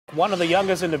One of the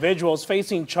youngest individuals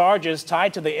facing charges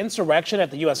tied to the insurrection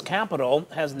at the U.S. Capitol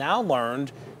has now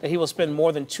learned that he will spend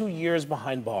more than 2 years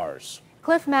behind bars.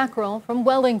 Cliff Mackrell from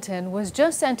Wellington was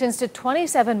just sentenced to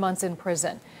 27 months in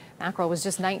prison. Mackrell was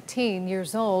just 19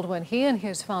 years old when he and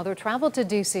his father traveled to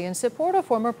D.C. in support of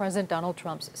former President Donald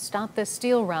Trump's Stop the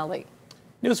Steal rally.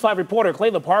 News 5 reporter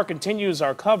Clayla Park continues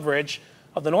our coverage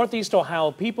of the Northeast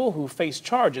Ohio people who face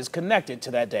charges connected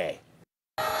to that day.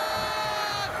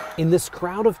 In this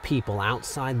crowd of people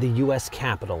outside the U.S.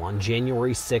 Capitol on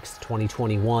January 6,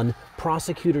 2021,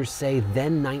 prosecutors say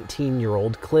then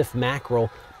 19-year-old Cliff Mackrell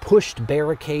pushed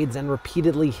barricades and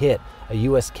repeatedly hit a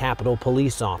U.S. Capitol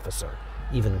police officer,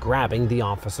 even grabbing the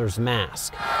officer's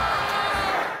mask.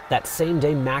 That same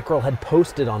day, Mackrell had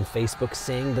posted on Facebook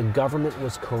saying the government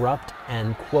was corrupt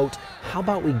and, quote, "How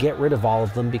about we get rid of all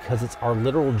of them because it's our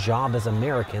literal job as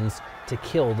Americans to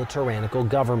kill the tyrannical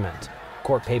government."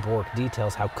 Court paperwork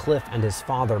details how Cliff and his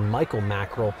father, Michael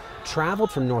Mackrell, traveled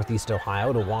from Northeast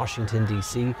Ohio to Washington,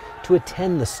 D.C. to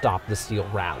attend the Stop the Steal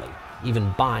rally,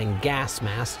 even buying gas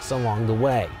masks along the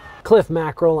way. Cliff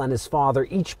Mackrell and his father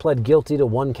each pled guilty to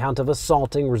one count of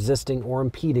assaulting, resisting, or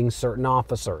impeding certain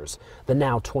officers. The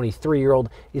now 23-year-old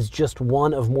is just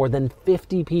one of more than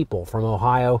 50 people from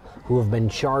Ohio who have been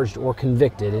charged or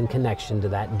convicted in connection to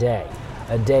that day.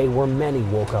 A day where many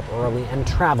woke up early and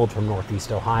traveled from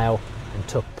Northeast Ohio and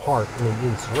took part in an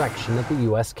insurrection at the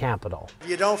U.S. Capitol. If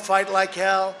you don't fight like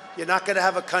hell, you're not going to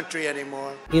have a country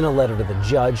anymore. In a letter to the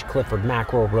judge, Clifford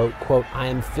Mackrell wrote, quote, "I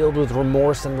am filled with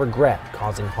remorse and regret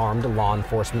causing harm to law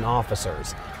enforcement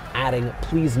officers," adding,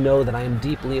 "Please know that I am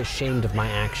deeply ashamed of my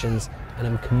actions and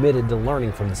am committed to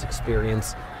learning from this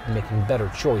experience and making better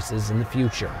choices in the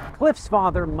future." Cliff's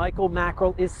father, Michael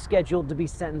Mackrell, is scheduled to be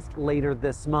sentenced later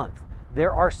this month.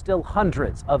 There are still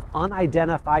hundreds of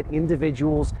unidentified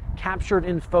individuals captured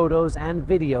in photos and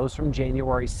videos from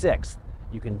January 6th.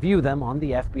 You can view them on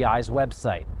the FBI's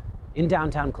website. In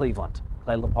downtown Cleveland,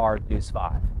 Clayla Park, News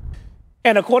 5.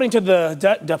 And according to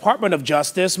the Department of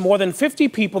Justice, more than 50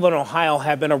 people in Ohio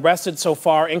have been arrested so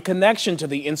far in connection to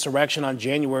the insurrection on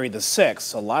January the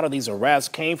 6th. A lot of these arrests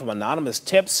came from anonymous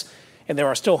tips, and there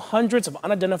are still hundreds of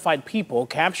unidentified people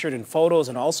captured in photos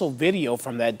and also video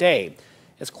from that day.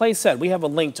 As Clay said, we have a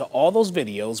link to all those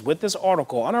videos with this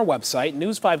article on our website,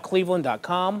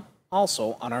 news5cleveland.com,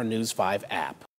 also on our News 5 app.